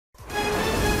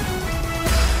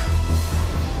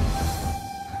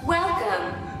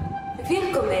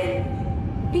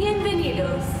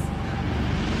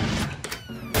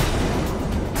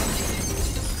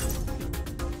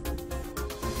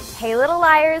Hey Little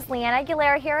Liars, Leanna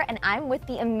Aguilera here, and I'm with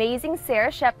the amazing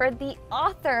Sarah Shepard, the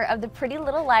author of the Pretty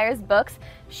Little Liars books.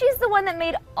 She's the one that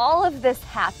made all of this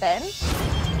happen.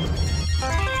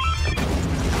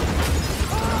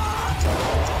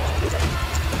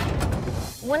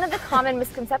 One of the common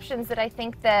misconceptions that I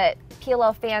think that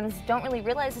PLL fans don't really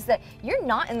realize is that you're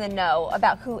not in the know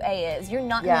about who A is. You're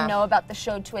not in the know about the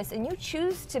show twist, and you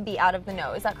choose to be out of the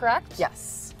know. Is that correct?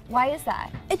 Yes. Why is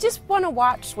that? I just want to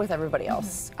watch with everybody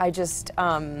else. I just,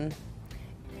 I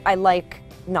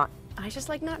just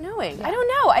like not knowing. Yeah. I don't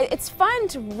know. It's fun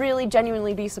to really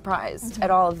genuinely be surprised at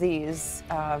all of these,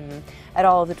 at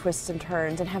all of the twists and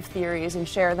turns, and have theories and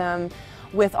share them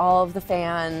with all of the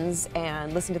fans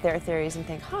and listen to their theories and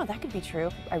think, huh, that could be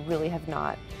true. I really have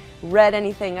not read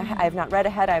anything. I have not read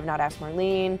ahead. I have not asked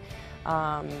Marlene.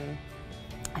 I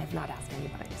have not asked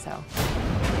anybody, so.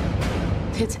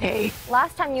 It's A.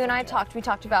 Last time you and I talked, we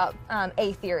talked about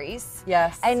A theories.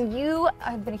 Yes. And you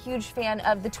have been a huge fan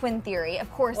of the twin theory,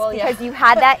 of course, Well, because you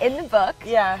had that in the book.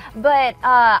 Yeah. But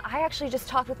I actually just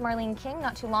talked with Marlene King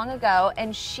not too long ago,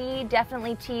 and she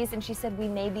definitely teased and she said we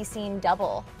may be seeing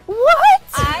double. What?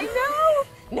 I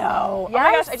know. No. Yes. Oh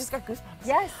my gosh, I just got goosebumps.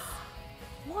 Yes.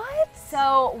 What?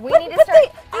 So we need to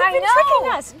start. They've been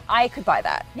tricking us. I could buy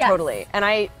that. Yes. Totally. And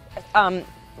I,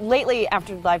 lately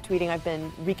after live tweeting, I've been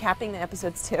recapping the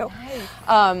episodes too.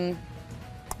 Nice.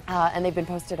 And they've been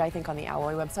posted, I think, on the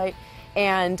Alloy website.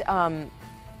 And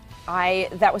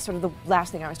that was sort of the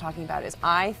last thing I was talking about is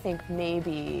I think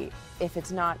maybe if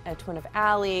it's not a twin of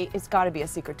Allie, it's got to be a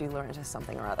secret dealer into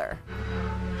something or other.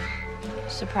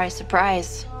 Surprise,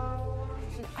 surprise.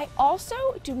 I also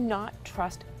do not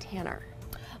trust Tanner.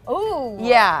 Oh.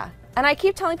 Yeah, and I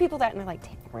keep telling people that, and they're like,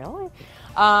 really?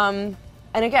 And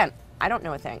again, I don't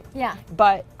know a thing. Yeah.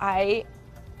 But I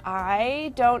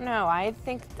don't know. I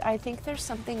think there's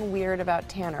something weird about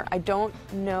Tanner. I don't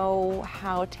know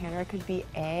how Tanner could be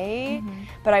A,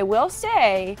 but I will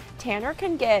say Tanner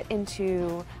can get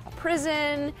into a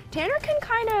prison. Tanner can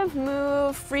kind of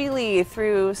move freely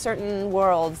through certain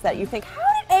worlds that you think, how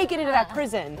did A get into that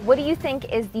prison? What do you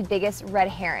think is the biggest red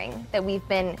herring that we've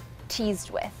been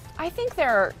teased with? I think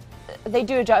they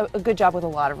do a good job with a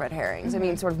lot of red herrings. I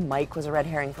mean, sort of Mike was a red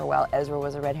herring for a while, Ezra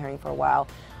was a red herring for a while.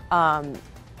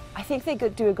 I think they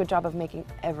do a good job of making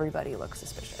everybody look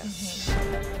suspicious.